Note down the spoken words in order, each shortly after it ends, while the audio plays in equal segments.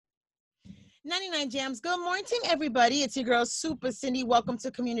99 Jams. Good morning, everybody. It's your girl, Super Cindy. Welcome to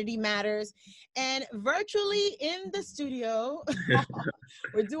Community Matters. And virtually in the studio,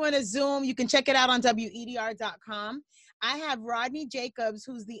 we're doing a Zoom. You can check it out on WEDR.com. I have Rodney Jacobs,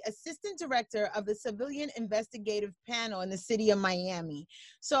 who's the Assistant Director of the Civilian Investigative Panel in the city of Miami.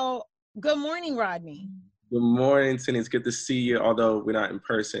 So, good morning, Rodney. Good morning, Cindy. It's good to see you, although we're not in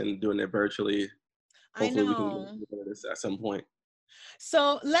person, doing it virtually. Hopefully we can get this at some point.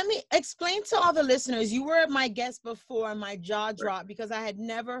 So let me explain to all the listeners, you were my guest before, my jaw dropped because I had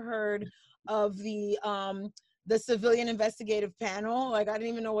never heard of the Civilian Investigative Panel. Like, I didn't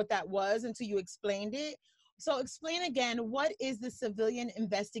even know what that was until you explained it. So explain again, what is the Civilian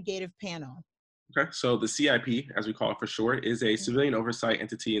Investigative Panel? Okay, so the CIP, as we call it for short, is a civilian oversight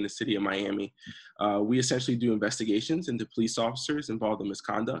entity in the city of Miami. We essentially do investigations into police officers involved in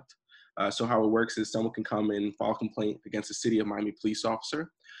misconduct. So how it works is someone can come and file a complaint against a city of Miami police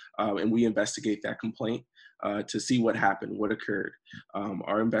officer, and we investigate that complaint to see what happened, what occurred.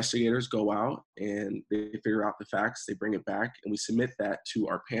 Our investigators go out and they figure out the facts, they bring it back, and we submit that to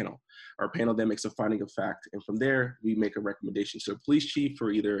our panel. Our panel then makes a finding of fact, and from there, we make a recommendation to the police chief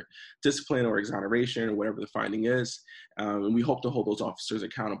for either discipline or exoneration or whatever the finding is, and we hope to hold those officers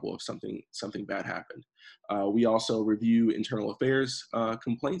accountable if something bad happened. We also review internal affairs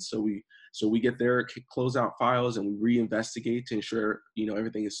complaints, so we get their closeout files and we reinvestigate to ensure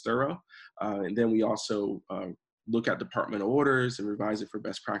everything is thorough, and then we also look at departmental orders and revise it for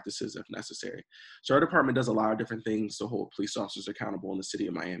best practices if necessary. So our department does a lot of different things to hold police officers accountable in the city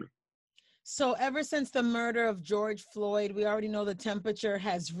of Miami. So ever since the murder of George Floyd, we already know the temperature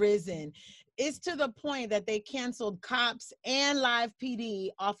has risen. It's to the point that they canceled Cops and Live PD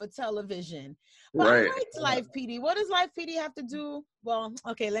off of television. But Right. I liked Live PD. What does Live PD have to do? Well,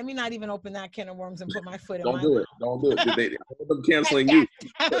 okay, let me not even open that can of worms and put my foot in my mouth. Don't do it. They're canceling you.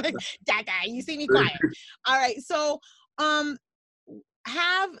 You see me quiet. All right. So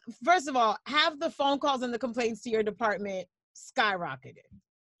first of all, have the phone calls and the complaints to your department skyrocketed?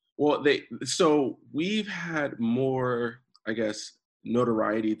 Well, so we've had more, I guess,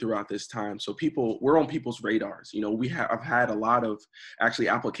 notoriety throughout this time. So we're on people's radars. I've had a lot of actually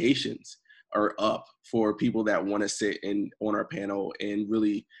applications are up for people that want to sit on our panel and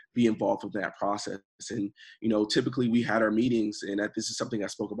really be involved with that process. And, typically we had our meetings, and this is something I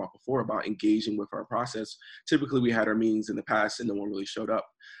spoke about before, about engaging with our process. Typically we had our meetings in the past and no one really showed up.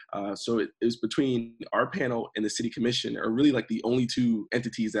 So it was between our panel and the city commission are really like the only two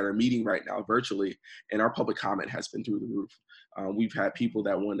entities that are meeting right now virtually. And our public comment has been through the roof. We've had people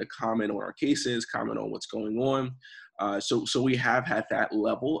that wanted to comment on our cases, comment on what's going on. So we have had that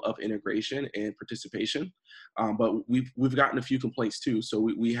level of integration and participation, but we've gotten a few complaints too. So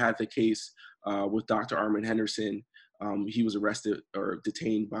we had the case with Dr. Armin Henderson. He was arrested or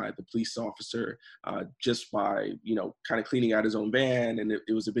detained by the police officer just by kind of cleaning out his own van, and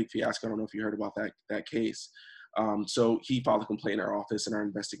it was a big fiasco. I don't know if you heard about that case. So he filed a complaint in our office, and our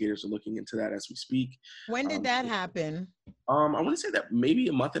investigators are looking into that as we speak. When did that happen? I want to say that maybe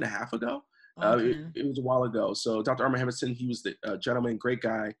a month and a half ago. Okay. It was a while ago. So Dr. Armin Henderson, he was the gentleman, great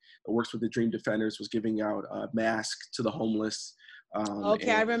guy, that works with the Dream Defenders, was giving out masks to the homeless.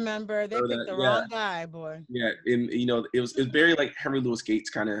 Okay, I remember. They picked the wrong guy, boy. Yeah, and it was very like Henry Louis Gates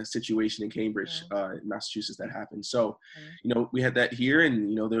kind of situation in Cambridge, Massachusetts, that happened. So, we had that here,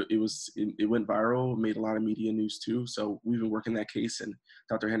 and it went viral, made a lot of media news too. So we've been working that case, and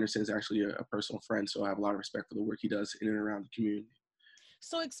Dr. Henderson is actually a personal friend, so I have a lot of respect for the work he does in and around the community.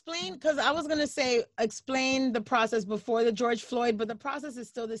 So explain, because I was going to say, explain the process before the George Floyd, but the process is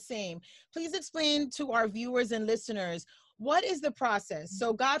still the same. Please explain to our viewers and listeners, what is the process?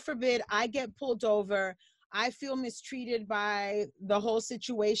 So God forbid I get pulled over, I feel mistreated by the whole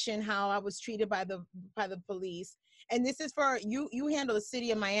situation, how I was treated by the police. And this is for you handle the city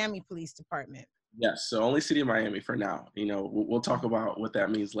of Miami Police Department. Yes, so only city of Miami for now. We'll talk about what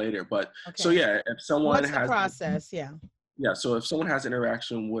that means later. But okay. So yeah, if someone What's the process? Yeah, so if someone has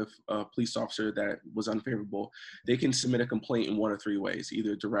interaction with a police officer that was unfavorable, they can submit a complaint in one of three ways.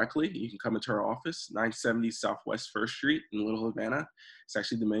 Either directly, you can come into our office, 970 Southwest 1st Street in Little Havana. It's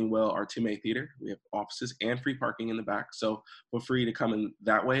actually the Manuel Artime Theater. We have offices and free parking in the back. So feel free to come in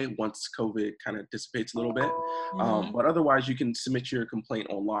that way once COVID kind of dissipates a little bit. But otherwise, you can submit your complaint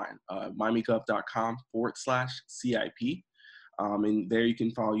online, miamigov.com/CIP. And there you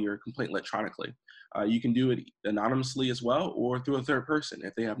can file your complaint electronically. You can do it anonymously as well, or through a third person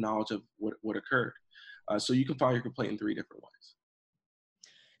if they have knowledge of what occurred. So you can file your complaint in three different ways.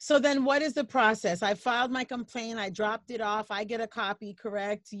 So then what is the process? I filed my complaint. I dropped it off. I get a copy,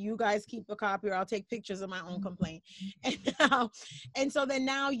 correct? You guys keep a copy, or I'll take pictures of my own complaint. And now, and so then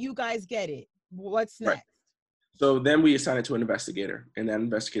now you guys get it. What's Right. next? So then we assign it to an investigator, and that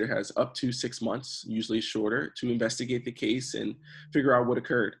investigator has up to 6 months, usually shorter, to investigate the case and figure out what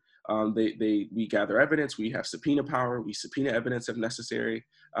occurred. We gather evidence, we have subpoena power, we subpoena evidence if necessary.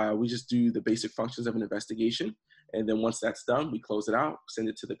 We just do the basic functions of an investigation. And then once that's done, we close it out, send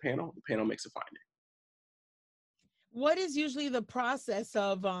it to the panel. The panel makes a finding. What is usually the process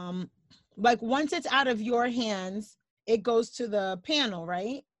of, like once it's out of your hands, it goes to the panel,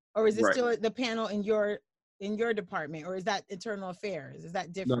 right? Or is it Right. still the panel in your department, or is that internal affairs? Is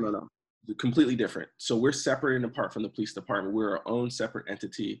that No, no, different? no. Completely different. So we're separate and apart from the police department. We're our own separate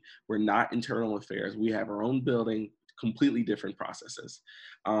entity. We're not internal affairs. We have our own building, completely different processes.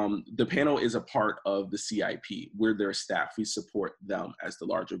 The panel is a part of the CIP. We're their staff. We support them as the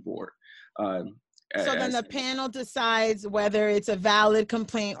larger board. So then As the panel decides whether it's a valid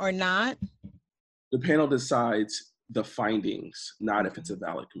complaint or not. the panel decides the findings, not if Okay. it's a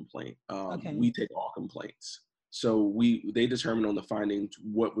valid complaint. Okay. We take all complaints. So they determine on the findings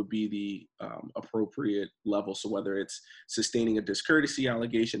what would be the appropriate level. So whether it's sustaining a discourtesy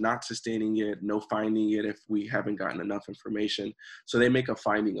allegation, not sustaining it, no finding it if we haven't gotten enough information. So they make a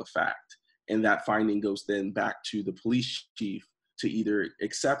finding of fact. And that finding goes then back to the police chief to either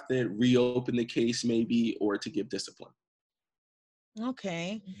accept it, reopen the case maybe, or to give discipline.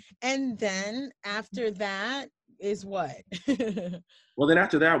 Okay. And then after that is what? Well, then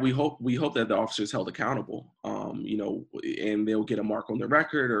after that, we hope that the officer is held accountable, and they'll get a mark on their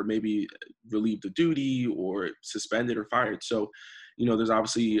record, or maybe relieved of duty, or suspended or fired. So, there's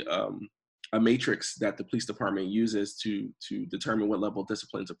obviously a matrix that the police department uses to determine what level of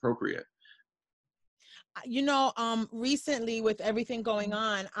discipline is appropriate. Recently with everything going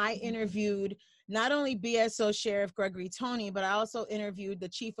on, I interviewed not only BSO Sheriff Gregory Tony, but I also interviewed the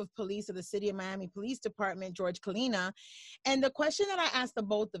Chief of Police of the City of Miami Police Department, George Kalina. And the question that I asked the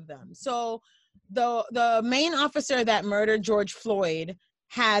both of them, so the main officer that murdered George Floyd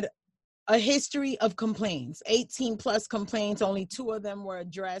had a history of complaints, 18 plus complaints. Only 2 of them were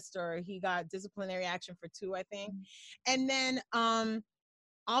addressed, or he got disciplinary action for 2, I think. And then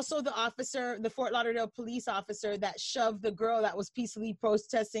also the Fort Lauderdale police officer that shoved the girl that was peacefully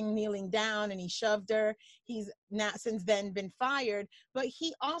protesting, kneeling down, and he shoved her. He's not since then been fired, but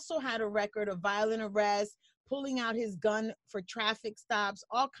he also had a record of violent arrests, pulling out his gun for traffic stops,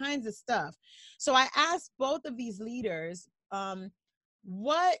 all kinds of stuff. So I asked both of these leaders,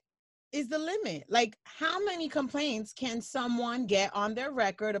 what is the limit? Like, how many complaints can someone get on their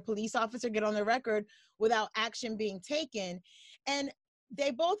record, a police officer get on their record, without action being taken? And they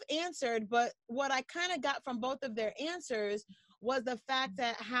both answered, but what I kind of got from both of their answers was the fact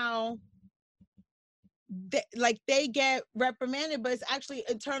that how they get reprimanded, but it's actually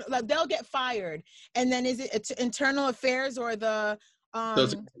internal, like they'll get fired. And then is it internal affairs or the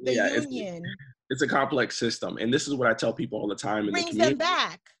So union it's a complex system, and this is what I tell people all the time in the brings them community.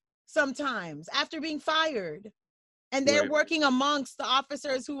 back sometimes after being fired? And they're Right. working amongst the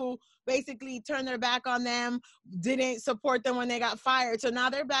officers who basically turned their back on them, didn't support them when they got fired. So now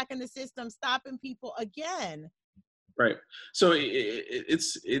they're back in the system, stopping people again. Right. So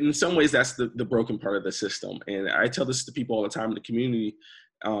it's in some ways that's the broken part of the system. And I tell this to people all the time in the community,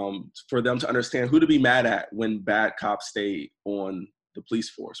 for them to understand who to be mad at when bad cops stay on the police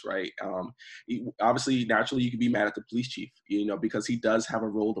force, right? Obviously, naturally, you could be mad at the police chief, because he does have a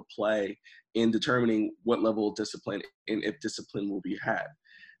role to play in determining what level of discipline and if discipline will be had.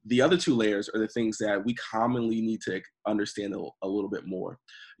 The other 2 layers are the things that we commonly need to understand a little bit more.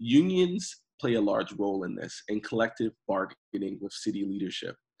 Unions play a large role in this, and collective bargaining with city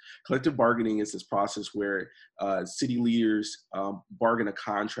leadership. Collective bargaining is this process where city leaders bargain a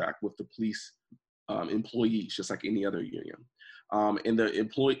contract with the police employees, just like any other union. And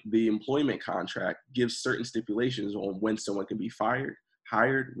the employment contract gives certain stipulations on when someone can be fired,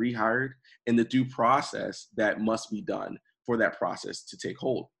 hired, rehired, and the due process that must be done for that process to take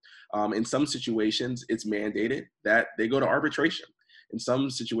hold. In some situations, it's mandated that they go to arbitration. In some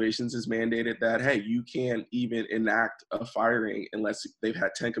situations, it's mandated that, hey, you can't even enact a firing unless they've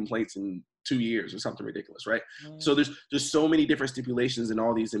had 10 complaints in 2 years or something ridiculous, right? So there's so many different stipulations in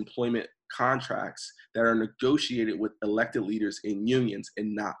all these employment contracts that are negotiated with elected leaders in unions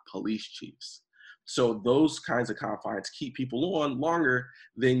and not police chiefs. So those kinds of confines keep people on longer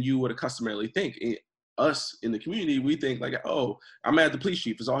than you would customarily think. Us in the community, we think like, oh, I'm mad at the police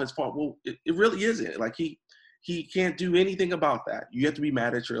chief, it's all his fault. Well, it really isn't. Like he can't do anything about that. You have to be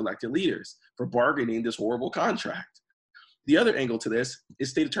mad at your elected leaders for bargaining this horrible contract. The other angle to this is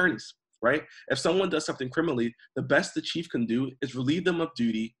state attorneys, right? If someone does something criminally, the best the chief can do is relieve them of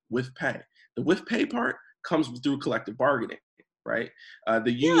duty with pay. The with pay part comes through collective bargaining, right?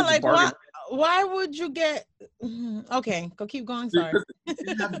 The Yeah, unions like bargain why would you get okay, go keep going, sorry. because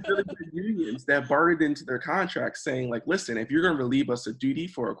you have really good unions that bargained into their contracts saying, like, listen, if you're going to relieve us of duty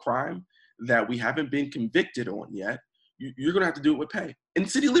for a crime that we haven't been convicted on yet, you're going to have to do it with pay. And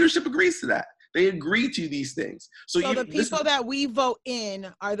city leadership agrees to that. They agree to these things. So the people that we vote in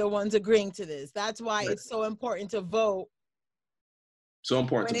are the ones agreeing to this. That's why right. it's so important to vote. So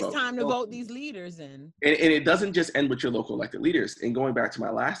important when to it's vote. time to vote these leaders in. And it doesn't just end with your local elected leaders. And going back to my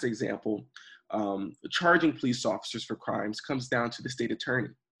last example, charging police officers for crimes comes down to the state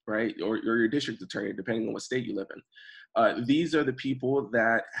attorney, right? Or your district attorney, depending on what state you live in. These are the people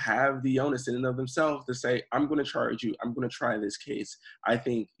that have the onus in and of themselves to say, I'm going to charge you. I'm going to try this case. I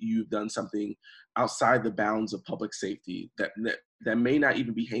think you've done something outside the bounds of public safety that may not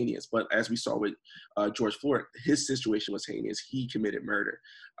even be heinous. But as we saw with George Floyd, his situation was heinous. He committed murder.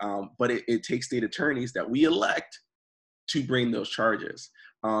 But it takes state attorneys that we elect to bring those charges.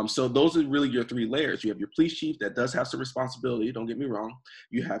 So those are really your three layers. You have your police chief that does have some responsibility, don't get me wrong.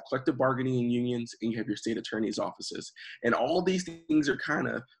 You have collective bargaining and unions, and you have your state attorney's offices. And all these things are kind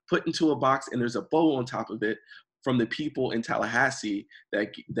of put into a box, and there's a bow on top of it from the people in Tallahassee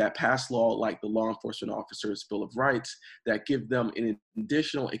that pass law like the Law Enforcement Officers Bill of Rights that give them an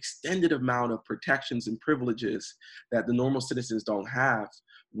additional extended amount of protections and privileges that the normal citizens don't have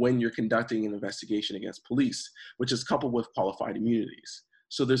when you're conducting an investigation against police, which is coupled with qualified immunities.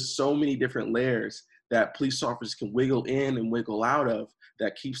 So there's so many different layers that police officers can wiggle in and wiggle out of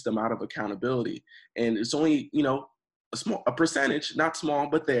that keeps them out of accountability. And it's only, a percentage, not small,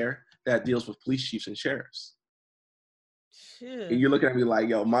 but there, that deals with police chiefs and sheriffs. And you're looking at me like,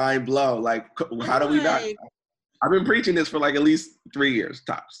 yo, mind blow. Like, how do we not? I've been preaching this for like at least 3 years,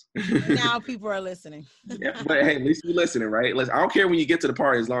 tops. Now people are listening. Yeah, but hey, at least you're listening, right? I don't care when you get to the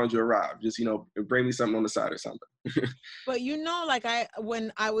party as long as you arrive. Just, bring me something on the side or something. But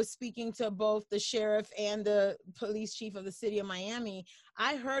when I was speaking to both the sheriff and the police chief of the city of Miami,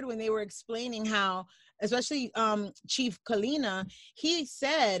 I heard when they were explaining how, especially Chief Kalina, he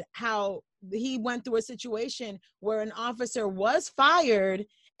said how he went through a situation where an officer was fired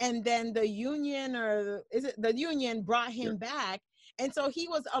and then the union brought him back. And so he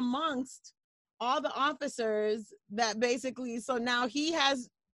was amongst all the officers that basically, so now he has,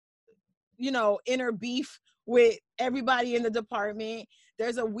 inner beef with everybody in the department.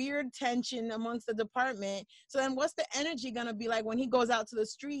 There's a weird tension amongst the department. So then what's the energy going to be like when he goes out to the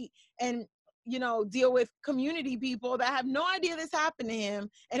street and, deal with community people that have no idea this happened to him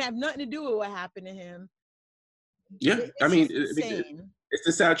and have nothing to do with what happened to him? Yeah, insane. It's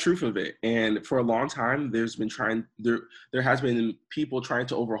the sad truth of it. And for a long time, there has been people trying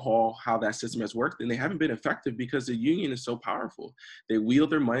to overhaul how that system has worked, and they haven't been effective because the union is so powerful. They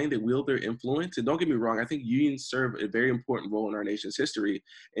wield their money, they wield their influence. And don't get me wrong, I think unions serve a very important role in our nation's history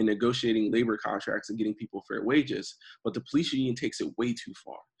in negotiating labor contracts and getting people fair wages. But the police union takes it way too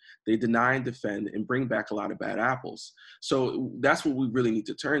far. They deny and defend and bring back a lot of bad apples. So that's what we really need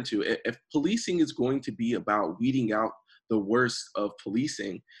to turn to. If policing is going to be about weeding out the worst of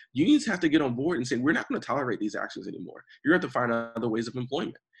policing, unions have to get on board and say, we're not going to tolerate these actions anymore. You're going to have to find other ways of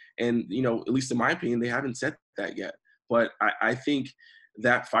employment. And, at least in my opinion, they haven't said that yet. But I think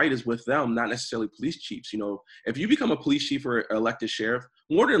that fight is with them, not necessarily police chiefs. If you become a police chief or elected sheriff,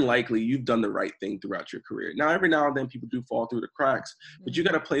 more than likely you've done the right thing throughout your career. Now, every now and then people do fall through the cracks, but you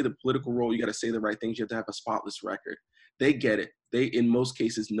got to play the political role. You got to say the right things. You have to have a spotless record. They get it. They, in most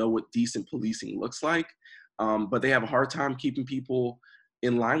cases, know what decent policing looks like, but they have a hard time keeping people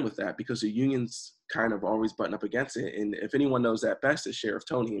in line with that because the unions kind of always button up against it. And if anyone knows that best, it's Sheriff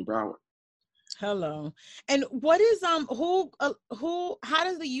Tony in Broward. Hello. And what is how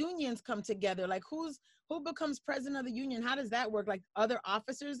does the unions come together? Like who becomes president of the union? How does that work? Like other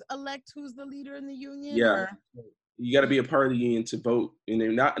officers elect who's the leader in the union? Yeah. Or? You got to be a part of the union to vote.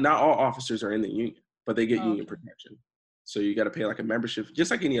 And not all officers are in the union, but they get union protection. So you got to pay like a membership, just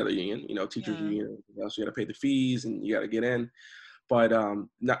like any other union, teachers union. So you got to pay the fees and you got to get in. But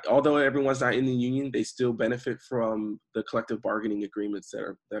although everyone's not in the union, they still benefit from the collective bargaining agreements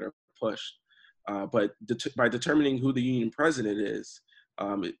that are pushed. But by determining who the union president is,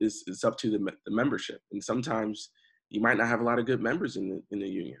 it's up to the membership. And sometimes you might not have a lot of good members in the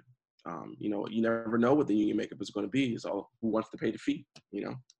union. You never know what the union makeup is going to be. It's all who wants to pay the fee,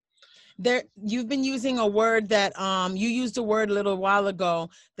 There, you've been using a word that you used a word a little while ago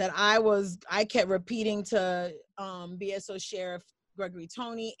that I kept repeating to BSO Sheriff Gregory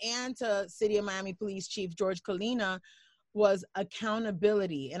Tony and to City of Miami Police Chief George Kalina. was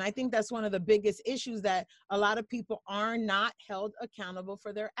accountability. And I think that's one of the biggest issues, that a lot of people are not held accountable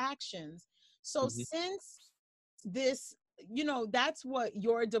for their actions. So Mhm. since this, that's what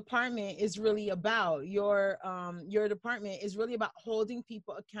your department is really about. Your department is really about holding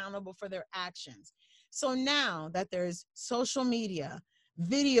people accountable for their actions. So now that there's social media,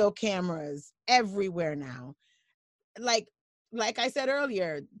 video cameras everywhere now, like like I said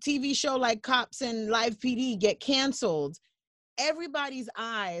earlier, TV show like Cops and Live PD get canceled. Everybody's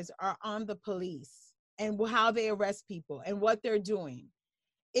eyes are on the police and how they arrest people and what they're doing.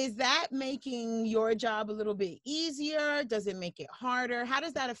 Is that making your job a little bit easier? Does it make it harder? How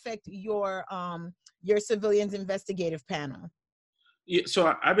does that affect your civilians investigative panel? Yeah,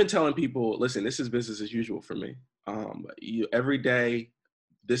 so I've been telling people, listen, this is business as usual for me. Every day,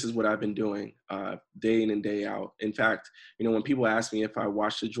 this is what I've been doing, day in and day out. In fact, when people ask me if I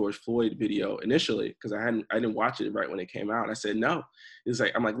watched the George Floyd video initially, because I didn't watch it right when it came out, I said no.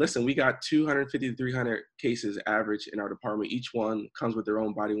 I'm like, listen, we got 250 to 300 cases average in our department. Each one comes with their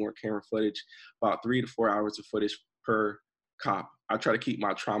own body worn camera footage, about 3 to 4 hours of footage per cop. I try to keep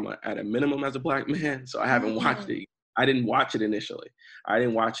my trauma at a minimum as a Black man, so I haven't watched Mm. it. I didn't watch it initially. I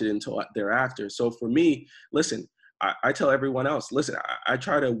didn't watch it until thereafter. So for me, listen, I tell everyone else, listen, I'm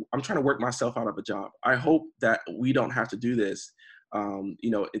trying to work myself out of a job. I hope that we don't have to do this,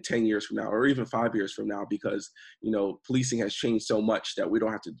 in 10 years from now, or even 5 years from now, because, policing has changed so much that we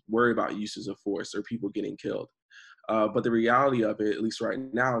don't have to worry about uses of force or people getting killed. But the reality of it, at least right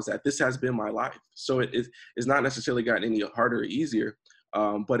now, is that this has been my life. So it's not necessarily gotten any harder or easier,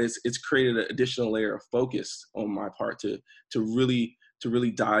 but it's created an additional layer of focus on my part to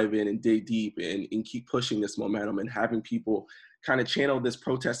really dive in and dig deep and keep pushing this momentum and having people kind of channel this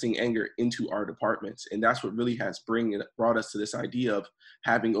protesting anger into our departments. And that's what really has brought us to this idea of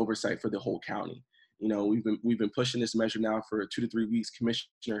having oversight for the whole county. We've been pushing this measure now for 2 to 3 weeks.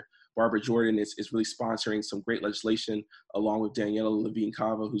 Commissioner Barbara Jordan is really sponsoring some great legislation, along with Daniela Levine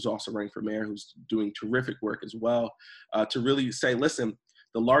Cava, who's also running for mayor, who's doing terrific work as well, to really say, listen,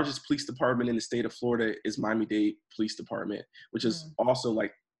 the largest police department in the state of Florida is Miami-Dade Police Department, which is Mm. also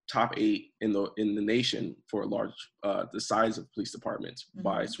like top 8 in the nation for the size of police departments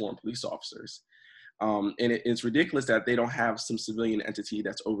by Mm-hmm. sworn police officers. And it's ridiculous that they don't have some civilian entity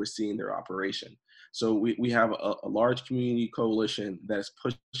that's overseeing their operation. So we have a large community coalition that is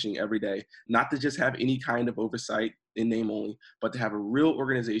pushing every day, not to just have any kind of oversight in name only, but to have a real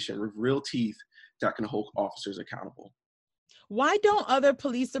organization with real teeth that can hold officers accountable. Why don't other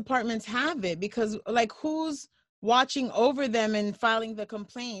police departments have it? Because, like, who's watching over them and filing the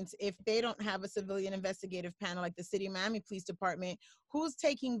complaints if they don't have a civilian investigative panel like the City of Miami Police Department? Who's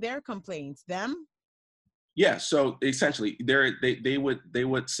taking their complaints? Them? Yeah, so essentially, they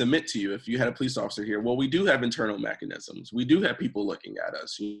would submit to you if you had a police officer here. Well, we do have internal mechanisms. We do have people looking at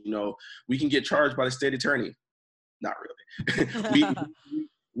us. We can get charged by the state attorney. Not really.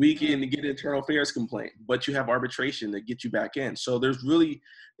 We can get an internal affairs complaint, but you have arbitration to get you back in. So there's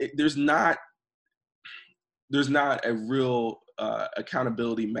not a real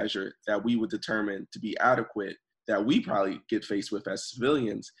accountability measure that we would determine to be adequate, that we probably get faced with as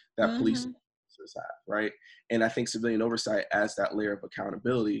civilians, that police Mm-hmm. officers have, right? And I think civilian oversight adds that layer of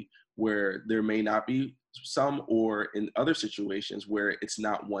accountability where there may not be some, or in other situations where it's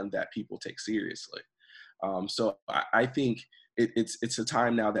not one that people take seriously. So I think it's a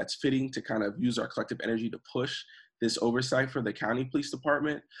time now that's fitting to kind of use our collective energy to push this oversight for the county police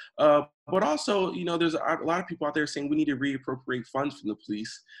department. But also, there's a lot of people out there saying we need to reappropriate funds from the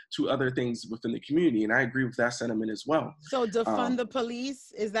police to other things within the community, and I agree with that sentiment as well. So defund Um, the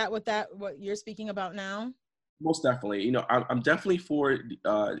police, is that what you're speaking about now? Most definitely. I'm definitely for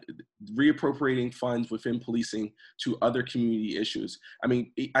reappropriating funds within policing to other community issues. I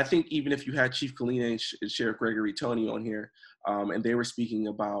mean, I think even if you had Chief Kalina and Sheriff Gregory Tony on here, and they were speaking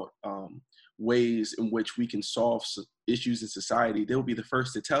about ways in which we can solve issues in society, they'll be the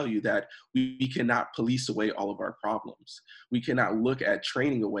first to tell you that we cannot police away all of our problems. We cannot look at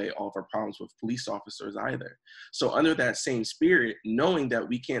training away all of our problems with police officers either. So under that same spirit, knowing that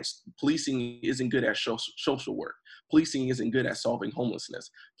policing isn't good at social work. Policing isn't good at solving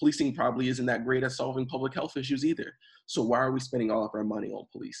homelessness. Policing probably isn't that great at solving public health issues either. So why are we spending all of our money on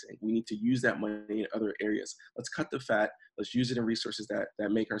policing? We need to use that money in other areas. Let's cut the fat. Let's use it in resources that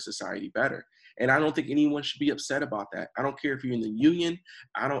make our society better. And I don't think anyone should be upset about that. I don't care if you're in the union.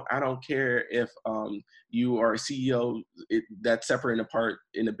 I don't care if you are a CEO that's separate and apart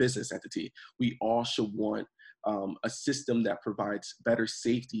in a business entity. We all should want a system that provides better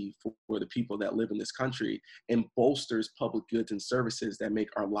safety for the people that live in this country and bolsters public goods and services that make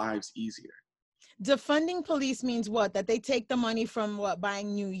our lives easier. Defunding police means what? That they take the money from what?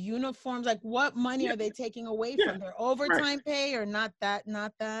 Buying new uniforms? Like what money Yeah, are they taking away yeah, from? Their right. overtime pay or not that,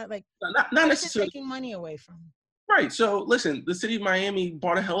 not that? Like Not what is it necessarily. taking money away from? Right. So listen, the city of Miami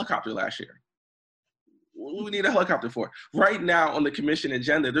bought a helicopter last year. What do we need a helicopter for? Right now on the commission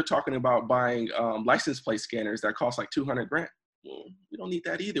agenda, they're talking about buying license plate scanners that cost like 200 grand. Well, we don't need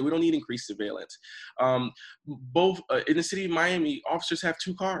that either. We don't need increased surveillance. Both in the city of Miami, officers have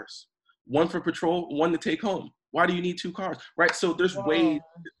 2 cars, one for patrol, one to take home. Why do you need 2 cars? Right. So Whoa.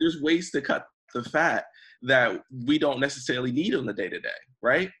 there's ways to cut the fat that we don't necessarily need on the day to day.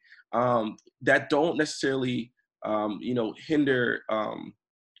 Right. That don't necessarily hinder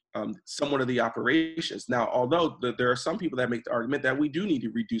somewhat of the operations. Now, although there are some people that make the argument that we do need to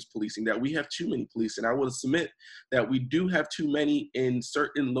reduce policing, that we have too many police, and I will submit that we do have too many in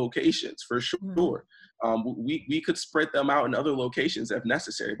certain locations for Mm. sure. We could spread them out in other locations if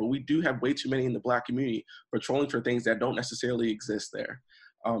necessary, but we do have way too many in the Black community patrolling for things that don't necessarily exist there.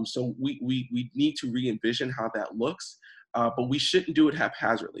 So we need to re-envision how that looks, but we shouldn't do it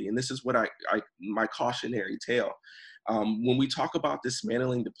haphazardly. And this is what my cautionary tale. When we talk about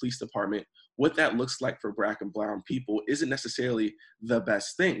dismantling the police department, what that looks like for Black and brown people isn't necessarily the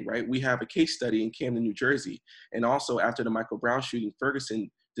best thing, right? We have a case study in Camden, New Jersey, and also after the Michael Brown shooting, Ferguson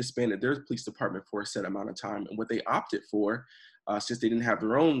disbanded their police department for a set amount of time. And what they opted for, since they didn't have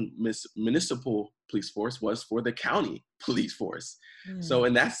their own municipal police force, was for the county police force. So Mm.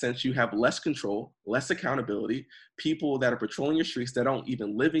 in that sense, you have less control, less accountability, people that are patrolling your streets that don't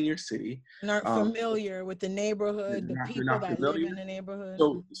even live in your city. And aren't Um, familiar with the neighborhood, the they're people not that live familiar. in the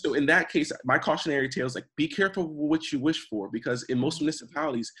neighborhood. So in that case, my cautionary tale is like, be careful what you wish for, because in most Mm.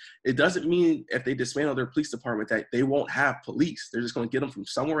 municipalities, it doesn't mean if they dismantle their police department that they won't have police. They're just going to get them from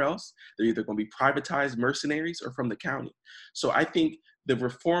somewhere else. They're either going to be privatized mercenaries or from the county. So I think the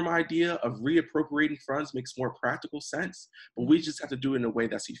reform idea of reappropriating funds makes more practical sense, but we just have to do it in a way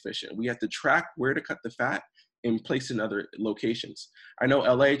that's efficient. We have to track where to cut the fat and place in other locations. I know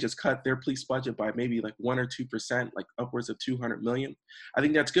LA just cut their police budget by maybe like 1 or 2%, like upwards of 200 million. I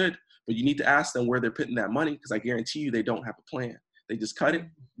think that's good, but you need to ask them where they're putting that money, because I guarantee you they don't have a plan. They just cut it. Mm.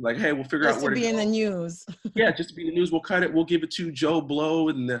 Like, hey, we'll figure Just out to where to be in the go. news. Yeah, just to be in the news, we'll cut it. We'll give it to Joe Blow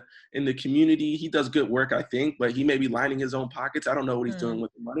in the community. He does good work, I think, but he may be lining his own pockets. I don't know what he's doing Mm.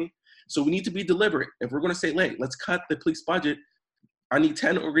 with the money. So we need to be deliberate. If we're going to say, hey, let's cut the police budget, I need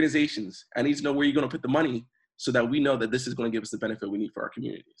 10 organizations. I need to know where you're going to put the money so that we know that this is going to give us the benefit we need for our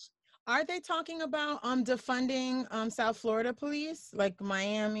communities. Are they talking about defunding South Florida police, like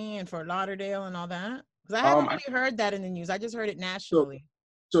Miami and Fort Lauderdale and all that? Because I haven't Um, really heard that in the news. I just heard it so, nationally.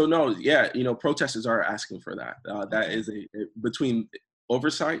 so no, yeah, protesters are asking for that. That Okay. is between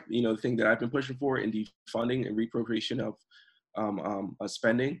oversight, the thing that I've been pushing for, and defunding and reappropriation of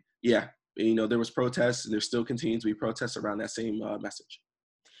spending. Yeah, there was protests, and there still continues to be protests around that same message.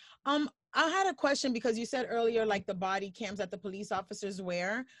 I had a question because you said earlier, like the body cams that the police officers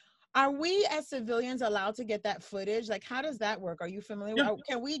wear. Are we as civilians allowed to get that footage? Like, how does that work? Are you familiar? Yeah,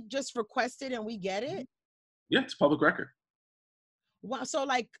 Can we just request it and we get it? yeah, it's public record. Wow. So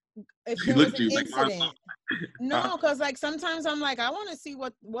like, if He there was looked at an you like, incident, huh? no, because like sometimes I'm like, I want to see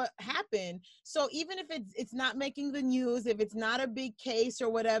what happened. So even if it's not making the news, if it's not a big case or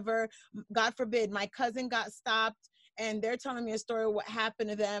whatever, God forbid, my cousin got stopped and they're telling me a story of what happened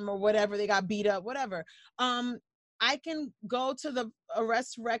to them or whatever, they got beat up, whatever. I can go to the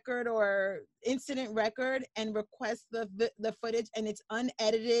arrest record or incident record and request the footage, and it's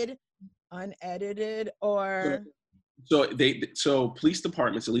unedited or So police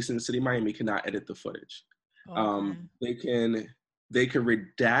departments, at least in the city of Miami, cannot edit the footage. okay. They can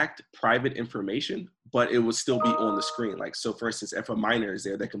redact private information, but it will still be on the screen. Like, so for instance, if a minor is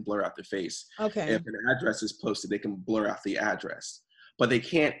there, they can blur out the face. Okay. If an address is posted, they can blur out the address, but they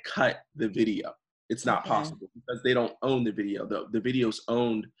can't cut the video. It's not Okay. possible because they don't own the video. The video's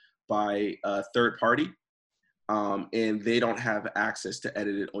owned by a third party, and they don't have access to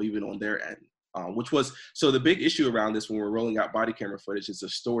edit it or even on their end. So the big issue around this when we're rolling out body camera footage is the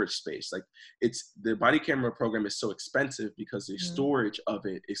storage space. Like, the body camera program is so expensive because the Mhm. storage of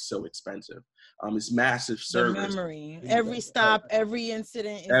it is so expensive. It's massive The servers. memory, every stop, every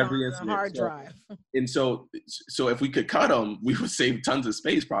incident is on Every the incident. hard drive. So if we could cut them, we would save tons of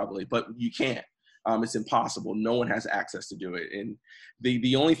space probably, but you can't. It's impossible. No one has access to do it. And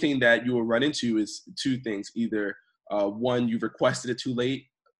the only thing that you will run into is two things. Either one, you've requested it too late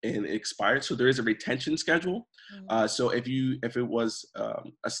and it expired. So there is a retention schedule. So if it was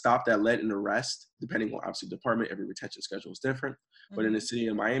a stop that led an arrest, depending on obviously the department, every retention schedule is different. But in the city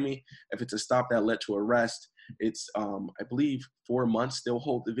of Miami, if it's a stop that led to arrest, it's I believe 4 months they'll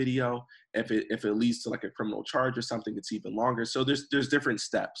hold the video. If it leads to like a criminal charge or something, it's even longer. So there's different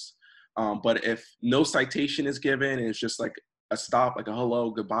steps. But if no citation is given and it's just like a stop, like a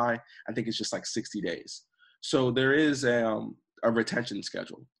hello, goodbye, I think it's just like 60 days. So there is a retention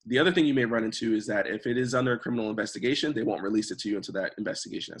schedule. The other thing you may run into is that if it is under a criminal investigation, they won't release it to you until that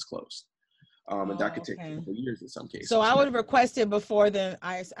investigation is closed. And that could take a couple of years in some cases. So I would request it before then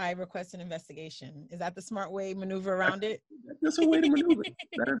I request an investigation. Is that the smart way maneuver around it? That's a way to maneuver.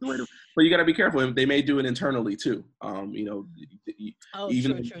 That is the way to. But you got to be careful. They may do it internally too.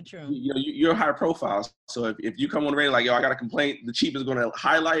 Even true. You're high profile. So if you come on the radio like, yo, I got a complaint, the chief is going to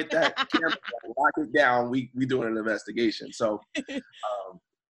highlight that camera, lock it down. We doing an investigation. So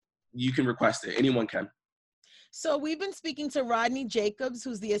you can request it. Anyone can. So we've been speaking to Rodney Jacobs,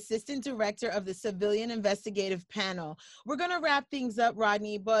 who's the Assistant Director of the Civilian Investigative Panel. We're going to wrap things up,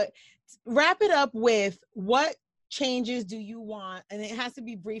 Rodney, but wrap it up with what changes do you want? And it has to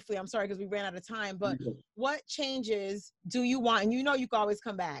be briefly, I'm sorry, because we ran out of time, but what changes do you want? And you know you can always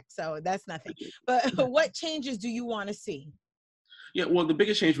come back, so that's nothing. But what changes do you want to see? Yeah, well, the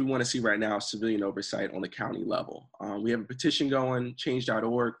biggest change we want to see right now is civilian oversight on the county level. We have a petition going,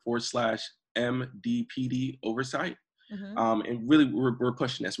 change.org/MDPD oversight. And really, we're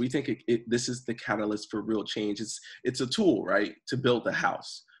pushing this. We think this is the catalyst for real change. It's a tool, right, to build the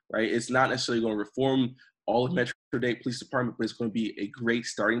house, right? It's not necessarily going to reform all of Metro-Dade Police Department, but it's going to be a great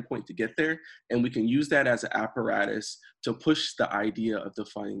starting point to get there. And we can use that as an apparatus to push the idea of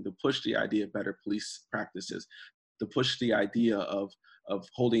defunding, to push the idea of better police practices, to push the idea of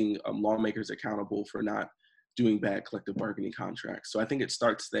holding lawmakers accountable for not doing bad collective bargaining contracts. So I think it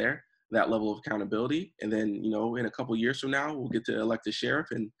starts there, that level of accountability. And then, in a couple of years from now, we'll get to elect a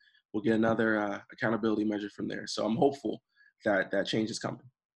sheriff and we'll get another accountability measure from there. So I'm hopeful that change is coming.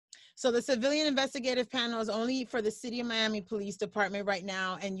 So the Civilian Investigative Panel is only for the City of Miami Police Department right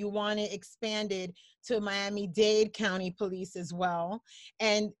now, and you want it expanded to Miami-Dade County Police as well.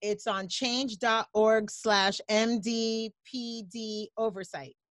 And it's on change.org/MDPD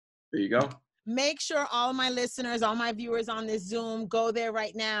oversight. There you go. Make sure all of my listeners, all my viewers on this Zoom, go there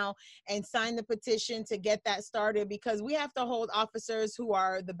right now and sign the petition to get that started, because we have to hold officers who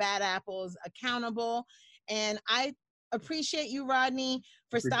are the bad apples accountable. And I appreciate you, Rodney,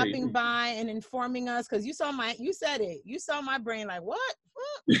 for stopping by and informing us, because you saw my brain like, what?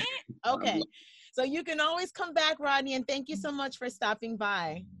 Okay. So you can always come back, Rodney, and thank you so much for stopping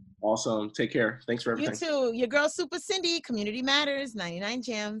by. Awesome. Take care. Thanks for everything. You too. Your girl, Super Cindy, Community Matters, 99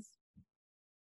 Jams.